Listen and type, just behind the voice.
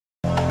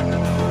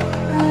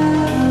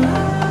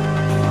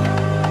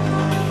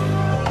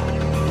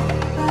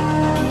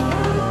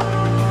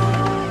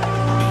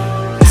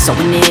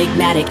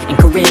enigmatic and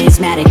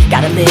charismatic.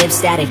 Gotta live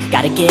static,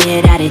 gotta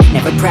get at it.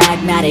 Never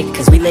pragmatic,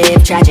 cause we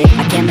live tragic.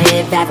 I can't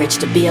live average,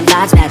 to be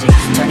alive's magic.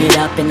 Turn it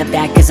up in the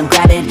back cause I'm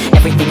grabbing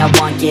everything I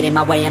want, get in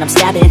my way and I'm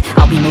stabbing.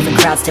 I'll be moving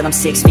crowds till I'm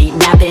 6 feet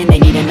napping. They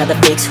need another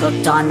fix,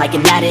 hooked on like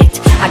an addict.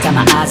 I got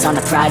my eyes on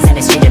the prize and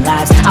it's changing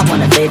lives. I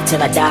wanna live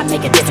till I die,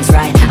 make a difference,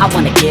 right? I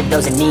wanna give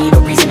those in need a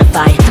reason to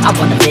fight. I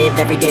wanna live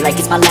every day like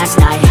it's my last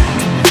night.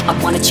 I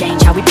wanna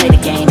change how we play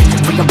the game,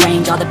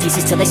 rearrange all the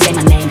pieces till they say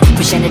my name.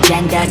 Push an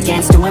agenda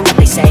against doing what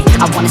they say.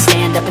 I wanna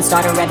stand up and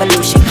start a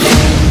revolution.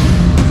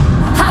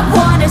 I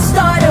wanna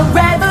start a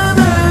revolution.